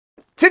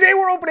Today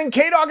we're opening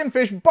K-Dog and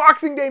Fish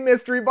Boxing Day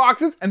mystery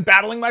boxes and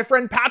battling my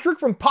friend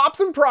Patrick from Pops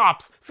and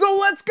Props. So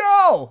let's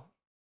go!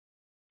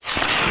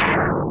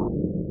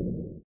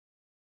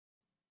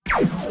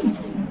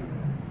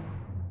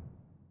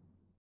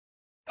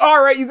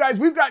 Alright, you guys,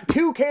 we've got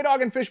two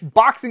K-Dog and Fish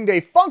Boxing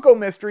Day Funko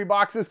mystery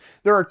boxes.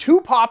 There are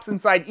 2 pops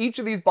inside each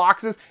of these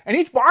boxes, and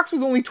each box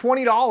was only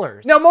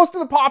 $20. Now, most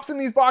of the pops in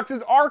these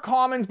boxes are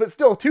commons, but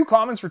still, 2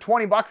 commons for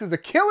 20 bucks is a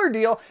killer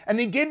deal, and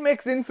they did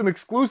mix in some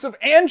exclusive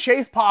and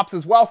chase pops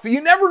as well, so you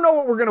never know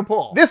what we're gonna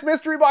pull. This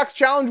mystery box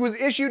challenge was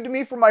issued to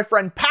me from my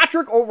friend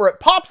Patrick over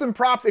at Pops and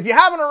Props. If you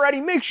haven't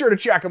already, make sure to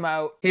check him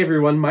out. Hey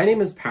everyone, my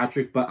name is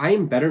Patrick, but I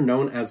am better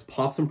known as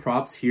Pops and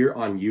Props here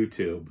on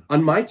YouTube.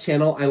 On my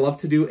channel, I love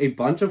to do a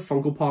bunch of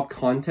Funko Pop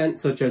content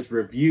such as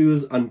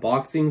reviews,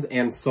 unboxings,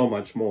 and so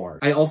much more.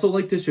 I also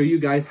like to show you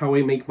guys how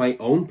I make my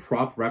own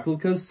prop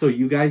replicas so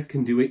you guys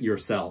can do it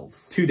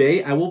yourselves.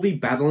 Today, I will be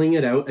battling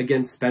it out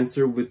against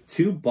Spencer with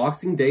 2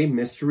 Boxing Day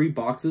mystery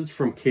boxes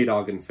from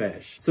K-Dog and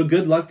Fish. So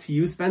good luck to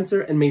you,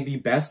 Spencer, and may the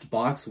best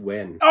box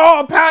win.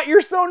 Oh, Pat, you're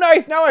so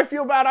nice. Now I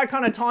feel bad. I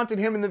kind of taunted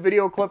him in the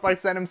video clip I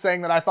sent him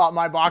saying that I thought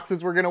my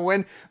boxes were gonna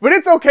win, but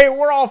it's okay.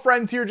 We're all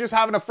friends here, just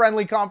having a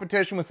friendly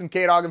competition with some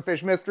K-Dog and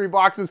Fish mystery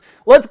boxes.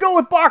 Let's go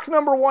with box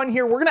number 1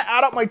 here. We're gonna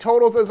add up my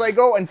totals as I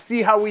go and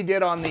see how we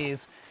did on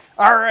these.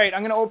 All right,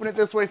 I'm gonna open it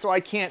this way so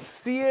I can't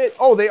see it.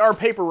 Oh, they are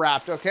paper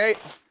wrapped, okay.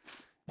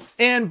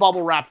 And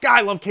bubble wrapped. God,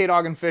 I love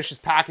K-Dog and Fish's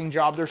packing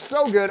job. They're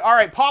so good. All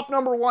right, pop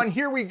number 1,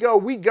 here we go.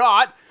 We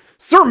got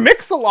Sir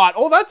Mix-a-Lot.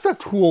 Oh, that's a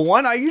cool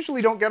one. I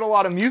usually don't get a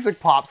lot of music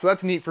pops, so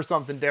that's neat for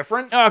something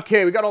different.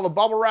 Okay, we got all the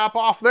bubble wrap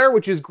off there,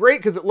 which is great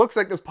because it looks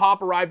like this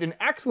pop arrived in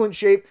excellent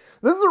shape.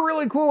 This is a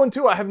really cool one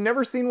too. I have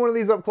never seen one of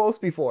these up close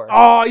before.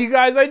 Oh, you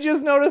guys, I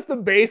just noticed the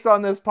base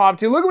on this pop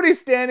too. Look what he's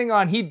standing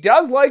on. He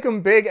does like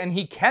them big and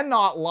he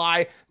cannot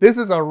lie. This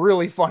is a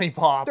really funny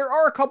pop. There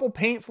are a couple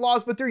paint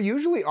flaws, but there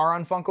usually are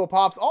on Funko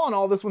Pops. All in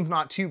all, this one's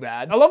not too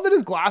bad. I love that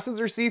his glasses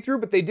are see-through,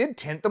 but they did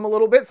tint them a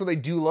little bit, so they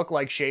do look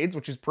like shades,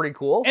 which is pretty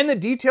cool. And the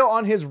detail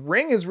on his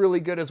ring is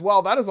really good as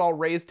well. That is all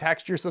raised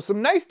texture, so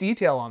some nice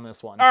detail on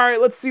this one. All right,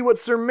 let's see what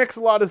Sir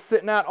Mix-a-Lot is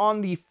sitting at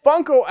on the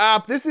Funko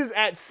app. This is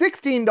at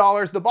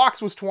 $16. The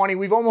box was $20.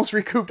 We've almost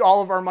recouped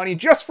all of our money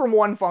just from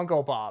one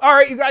Funko Pop. All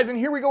right, you guys, and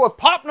here we go with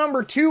pop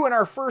number 2 in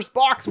our first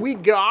box. We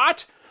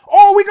got...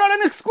 oh, we got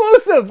an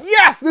exclusive!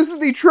 Yes, this is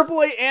the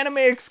AAA anime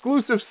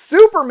exclusive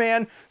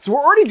Superman. So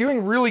we're already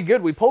doing really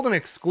good. We pulled an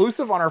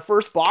exclusive on our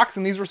first box,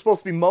 and these were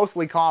supposed to be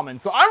mostly common.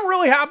 So I'm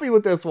really happy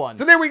with this one.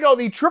 So there we go,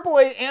 the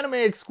AAA anime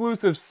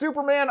exclusive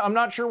Superman. I'm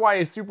not sure why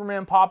a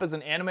Superman pop is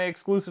an anime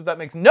exclusive. That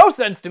makes no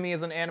sense to me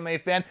as an anime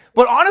fan,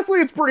 but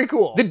honestly, it's pretty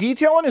cool. The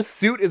detail on his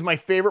suit is my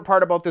favorite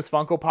part about this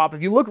Funko Pop.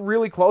 If you look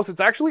really close,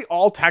 it's actually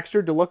all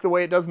textured to look the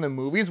way it does in the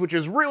movies, which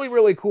is really,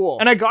 really cool.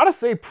 And I gotta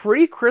say,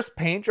 pretty crisp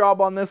paint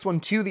job on this one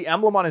too. The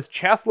emblem on his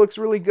chest looks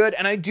really good,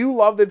 and I do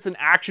love that it's an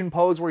action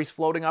pose where he's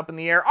floating up in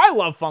the air. I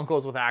love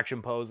Funkos with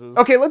action poses.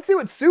 Okay, let's see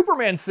what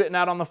Superman's sitting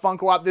at on the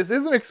Funko app. This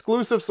is an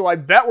exclusive, so I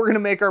bet we're gonna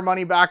make our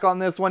money back on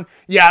this one.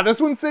 Yeah, this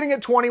one's sitting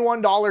at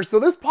 $21, so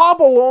this pop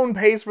alone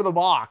pays for the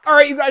box. All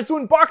right, you guys, so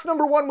in box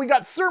number 1, we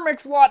got Sir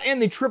Mix-a-Lot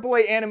and the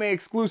AAA anime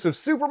exclusive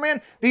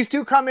Superman. These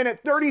two come in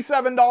at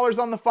 $37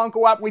 on the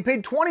Funko app. We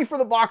paid $20 for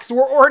the box, so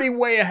we're already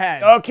way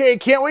ahead. Okay,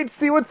 can't wait to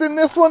see what's in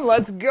this one.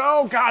 Let's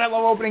go. God, I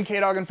love opening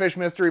K-Dog and Fish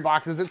mystery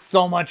boxes. It's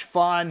so much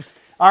fun.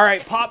 All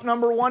right, pop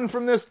number 1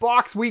 from this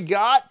box, we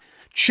got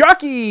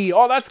Chucky.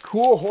 Oh, that's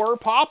cool. Horror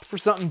pop for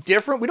something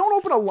different. We don't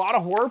open a lot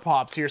of horror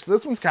pops here, so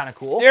this one's kind of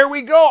cool. There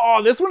we go.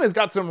 Oh, this one has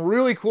got some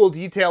really cool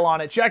detail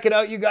on it. Check it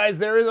out, you guys.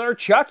 There is our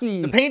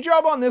Chucky. The paint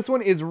job on this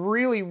one is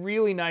really,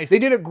 really nice. They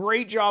did a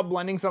great job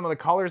blending some of the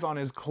colors on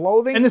his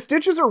clothing, and the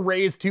stitches are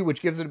raised too,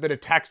 which gives it a bit of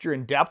texture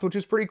and depth, which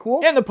is pretty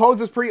cool. And the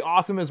pose is pretty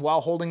awesome as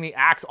well, holding the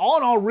axe. All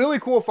in all, really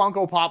cool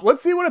Funko Pop.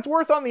 Let's see what it's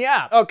worth on the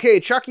app. Okay,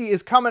 Chucky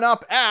is coming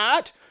up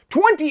at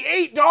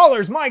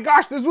 $28. My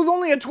gosh, this was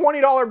only a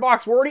 $20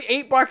 box. We're already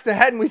 $8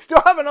 ahead and we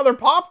still have another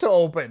pop to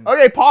open.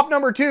 Okay, pop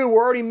number 2.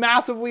 We're already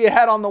massively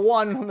ahead on the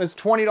one on this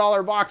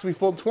 $20 box. We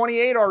pulled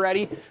 28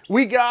 already.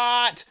 We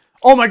got...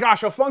 oh my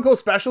gosh, a Funko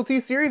Specialty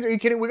Series? Are you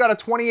kidding? We got a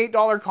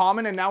 $28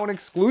 common and now an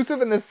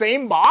exclusive in the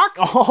same box?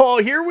 Oh,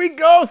 here we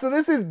go. So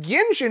this is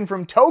Genshin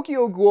from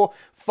Tokyo Ghoul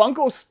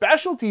Funko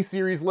Specialty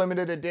Series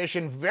Limited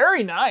Edition.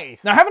 Very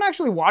nice. Now, I haven't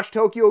actually watched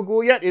Tokyo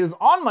Ghoul yet. It is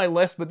on my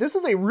list, but this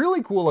is a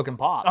really cool looking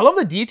pop. I love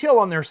the detail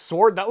on their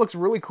sword. That looks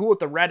really cool with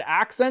the red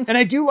accents. And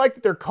I do like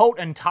that their coat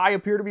and tie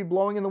appear to be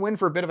blowing in the wind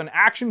for a bit of an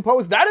action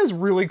pose. That is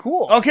really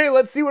cool. Okay,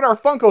 let's see what our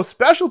Funko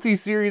Specialty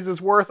Series is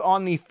worth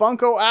on the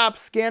Funko app.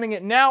 Scanning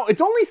it now.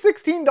 It's only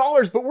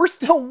 $16, but we're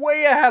still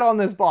way ahead on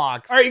this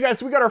box. All right, you guys,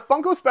 so we got our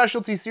Funko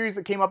Specialty Series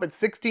that came up at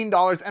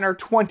 $16 and our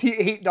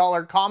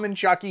 $28 common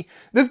Chucky.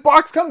 This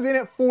box comes in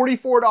at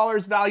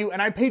 $44 value,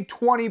 and I paid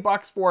 20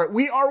 bucks for it.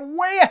 We are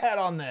way ahead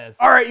on this.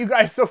 All right, you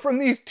guys, so from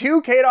these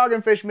two K-Dog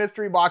and Fish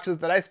mystery boxes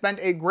that I spent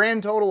a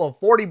grand total of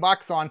 40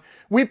 bucks on,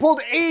 we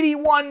pulled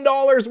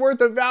 $81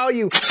 worth of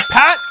value.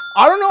 Pat,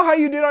 I don't know how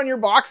you did on your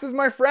boxes,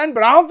 my friend,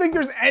 but I don't think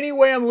there's any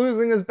way I'm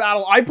losing this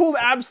battle. I pulled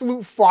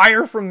absolute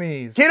fire from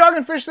these. K-Dog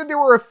and Fish said there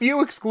were a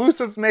few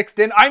exclusives mixed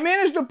in. I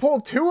managed to pull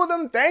 2 of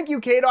them. Thank you,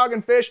 K-Dog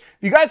and Fish.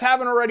 If you guys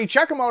haven't already,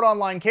 check them out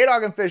online,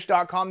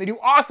 kdogandfish.com. They do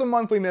awesome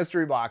monthly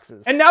mystery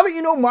boxes. And now that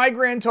you know my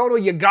grand total,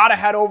 you gotta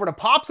head over to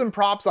Pops and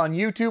Props on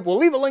YouTube. We'll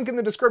leave a link in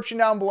the description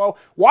down below.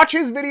 Watch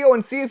his video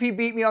and see if he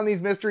beat me on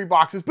these mystery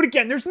boxes. But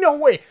again, there's no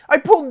way. I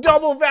pulled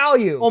double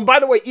value. Oh, and by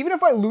the way, even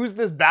if I lose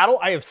this battle,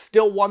 I have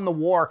still won the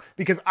war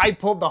because I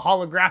pulled the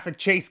holographic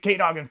Chase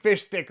K-Dog and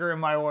Fish sticker in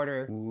my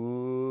order.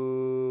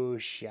 Ooh,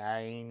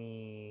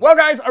 shiny. Well,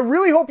 guys, I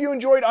really hope you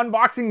enjoyed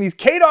unboxing these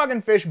K-Dog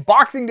and Fish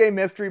Boxing Day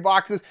mystery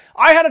boxes.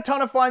 I had a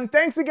ton of fun.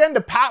 Thanks again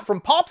to Pat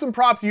from Pops and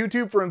Props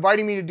YouTube for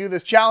inviting me to do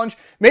this challenge.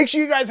 Make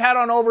sure you guys head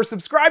on over,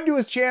 subscribe to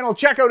his channel,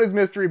 check out his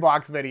mystery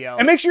box video.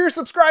 And make sure you're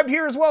subscribed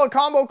here as well at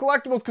Combo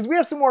Collectibles because we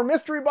have some more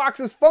mystery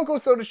boxes, Funko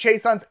Soda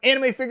Chase hunts,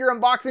 anime figure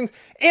unboxings,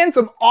 and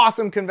some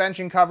awesome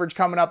convention coverage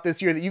coming up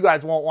this year that you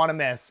guys won't want to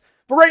miss.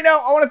 But right now,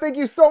 I want to thank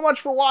you so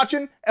much for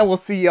watching, and we'll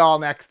see y'all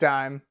next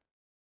time.